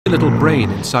little brain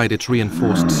inside its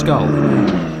reinforced skull.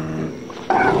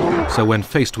 So when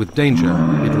faced with danger,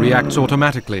 it reacts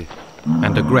automatically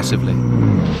and aggressively.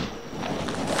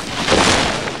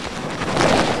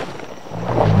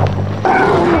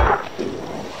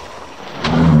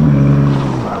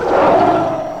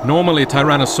 Normally,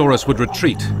 Tyrannosaurus would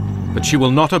retreat, but she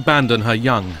will not abandon her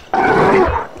young.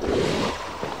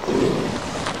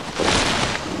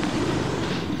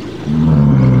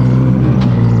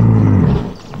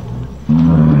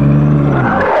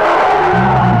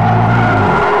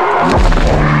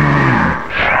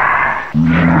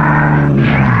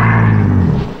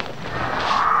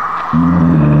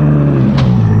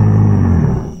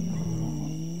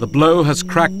 The blow has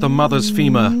cracked the mother's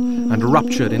femur and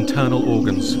ruptured internal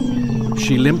organs.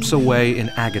 She limps away in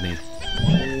agony.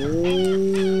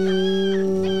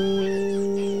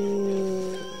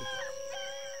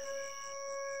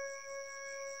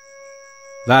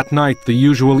 That night, the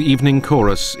usual evening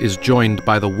chorus is joined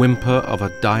by the whimper of a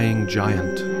dying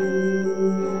giant.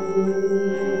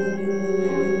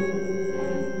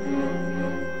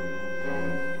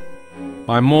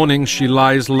 By morning, she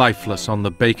lies lifeless on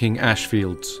the baking ash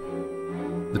fields.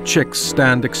 The chicks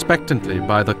stand expectantly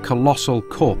by the colossal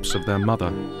corpse of their mother.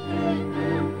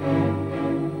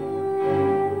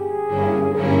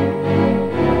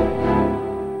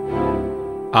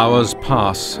 Hours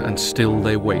pass, and still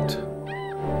they wait.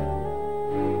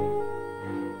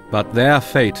 But their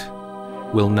fate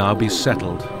will now be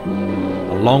settled,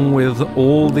 along with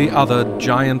all the other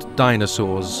giant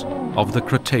dinosaurs of the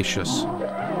Cretaceous.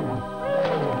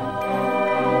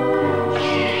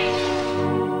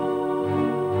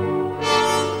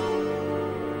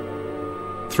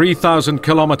 3,000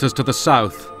 kilometers to the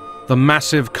south, the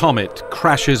massive comet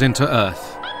crashes into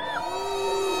Earth.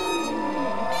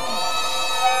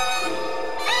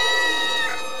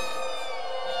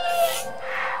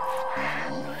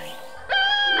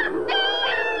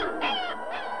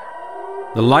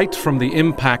 The light from the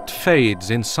impact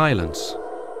fades in silence.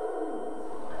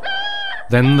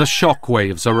 Then the shock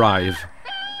waves arrive.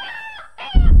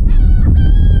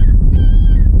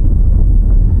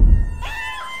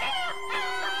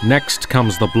 Next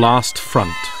comes the blast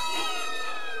front.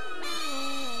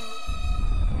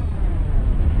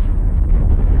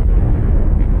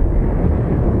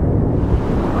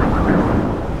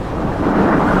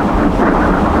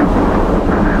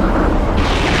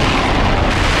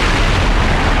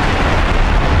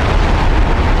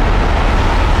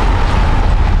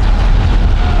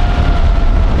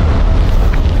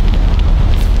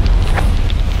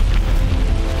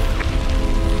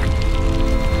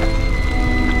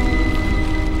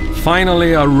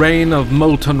 Finally, a rain of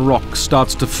molten rock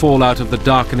starts to fall out of the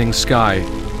darkening sky.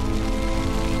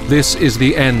 This is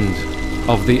the end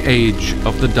of the age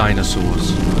of the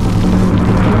dinosaurs.